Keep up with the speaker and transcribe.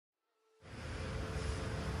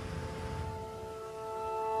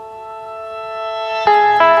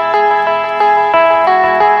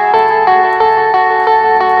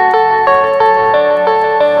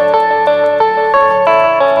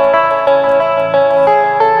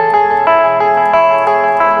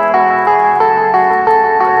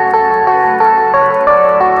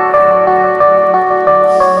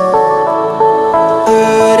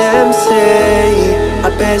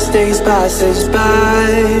best days pass us by,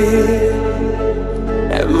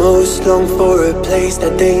 and most long for a place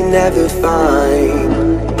that they never find.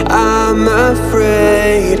 I'm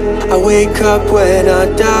afraid I wake up when I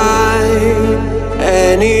die,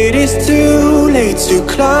 and it is too late to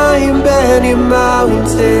climb any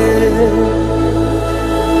mountain.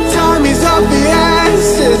 Time is of the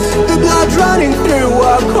essence, the blood running through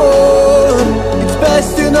our core. It's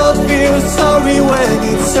best to not feel sorry when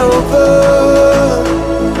it's over.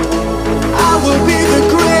 I will be the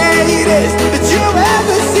greatest that you've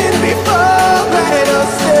ever seen before, and I'll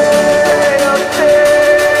stay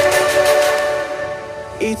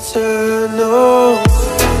eternal.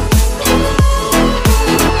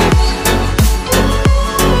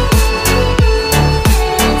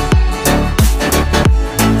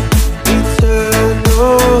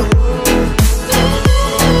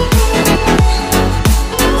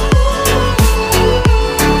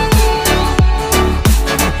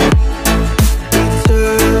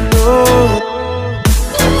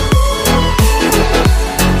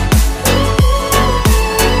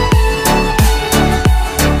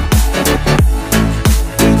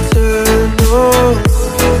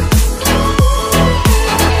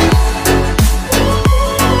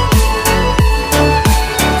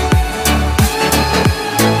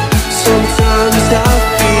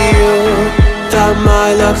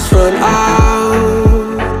 Run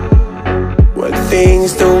out when things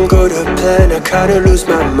don't go to plan. I kinda lose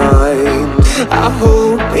my mind. I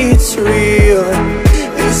hope it's real,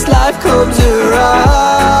 this life comes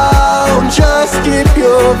around. Just keep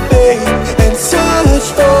your faith and search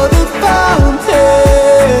for the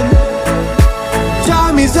fountain.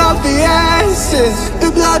 Time is of the essence, the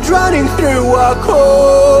blood running through our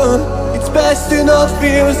core. It's best to not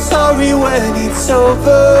feel sorry when it's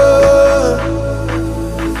over.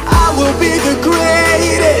 Will be the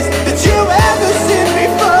greatest that you've ever seen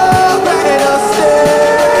before, and I'll stay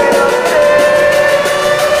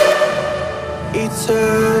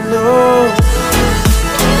eternal.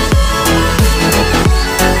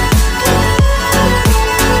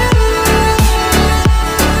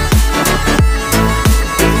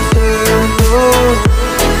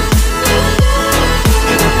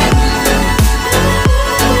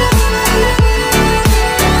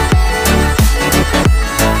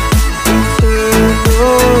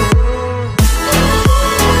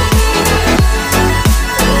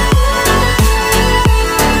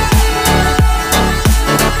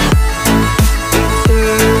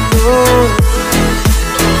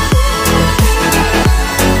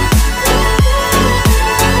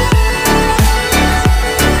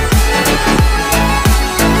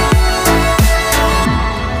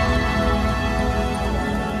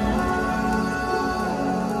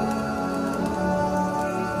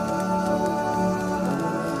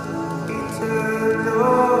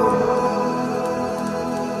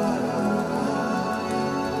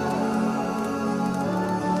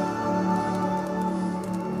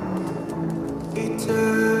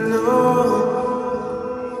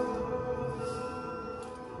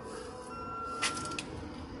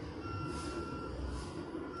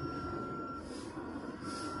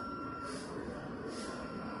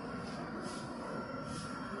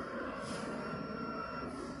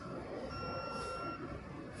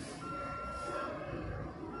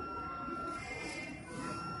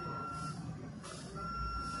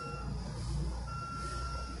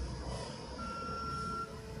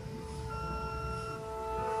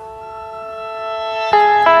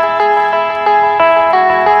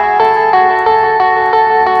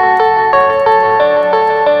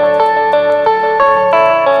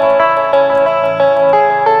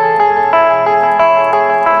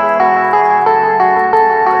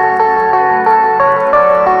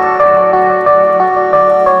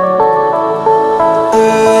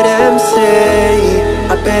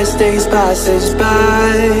 Best days pass us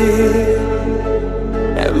by,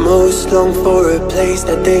 and most long for a place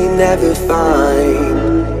that they never find.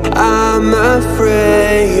 I'm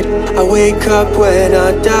afraid I wake up when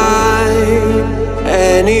I die,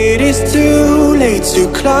 and it is too late to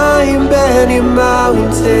climb any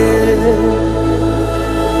mountain.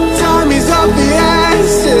 Time is of the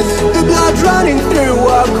essence, the blood running through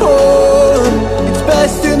our core. It's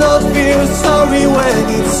best to not feel sorry when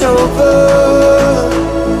it's over.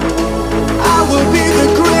 I will be the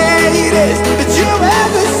greatest that you've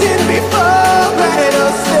ever seen before, and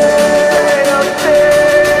I'll stay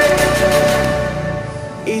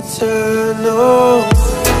eternal.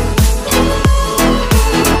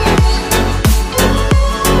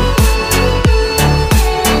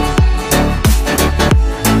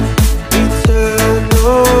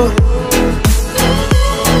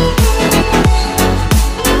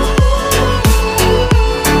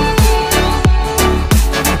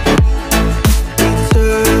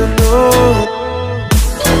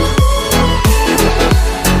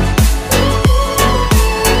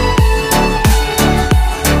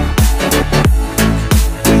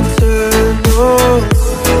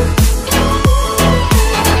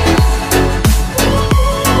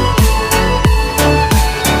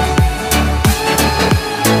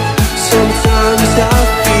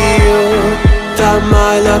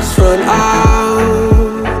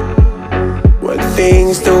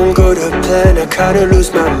 plan, I kinda lose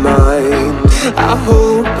my mind. I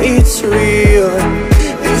hope it's real,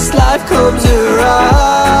 this life comes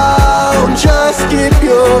around. Just keep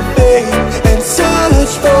your faith and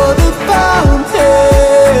search for the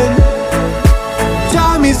fountain.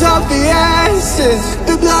 Time is of the essence,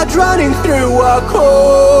 the blood running through our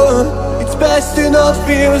core. It's best to not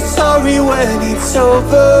feel sorry when it's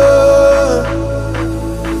over.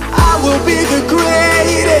 I will be the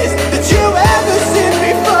greatest that you ever seen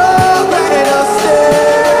before, and I'll stay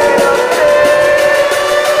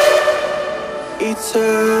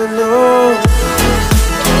eternal.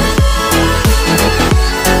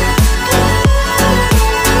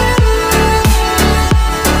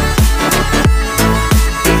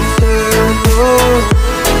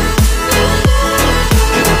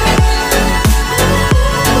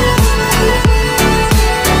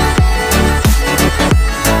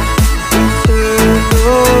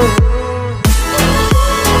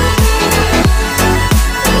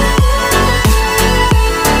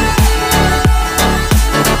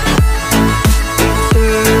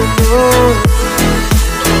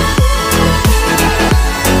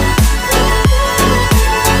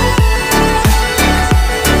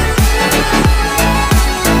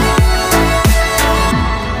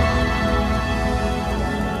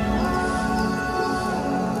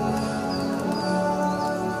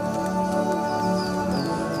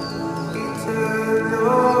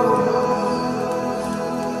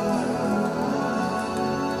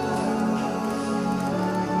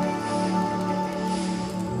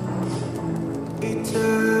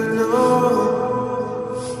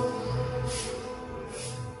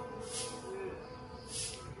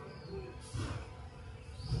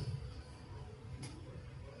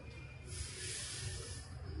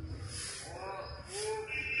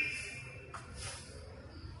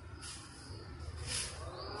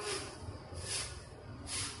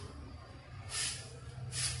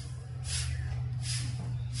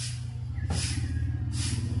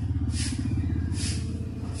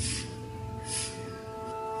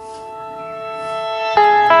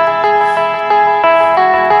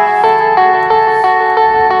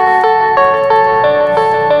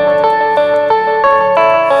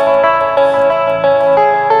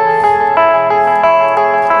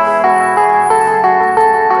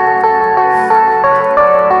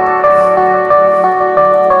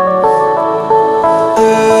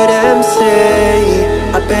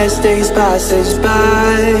 Best days passes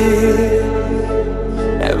by,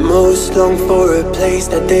 and most long for a place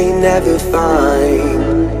that they never find.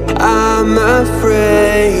 I'm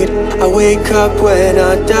afraid I wake up when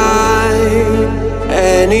I die,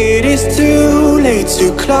 and it is too late to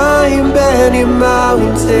climb any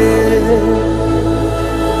mountain.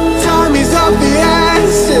 Time is of the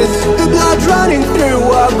essence, the blood running through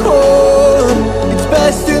our core. It's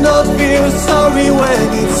best to not feel sorry when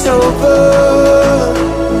it's over.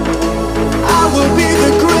 I will be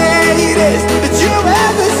the greatest that you've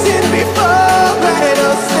ever seen before, and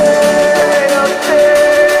I'll stay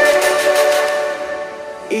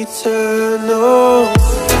eternal.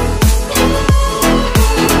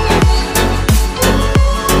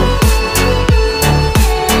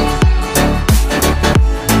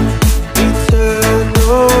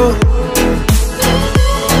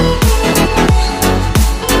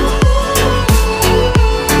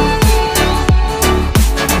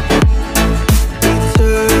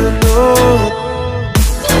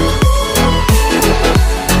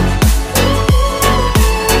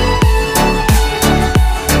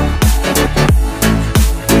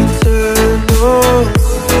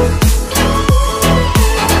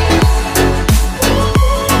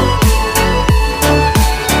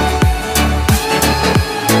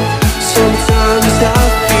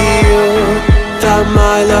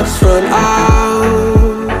 Run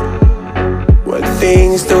out when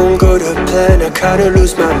things don't go to plan. I kinda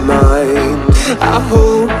lose my mind. I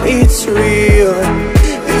hope it's real,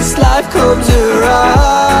 this life comes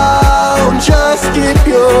around. Just keep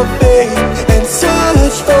your faith and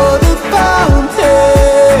search for the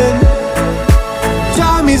fountain.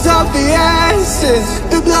 Time is of the essence,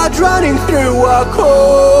 the blood running through our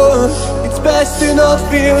core. It's best to not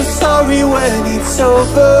feel sorry when it's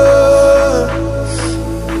over.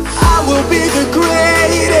 I will be the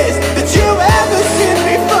greatest that you ever seen.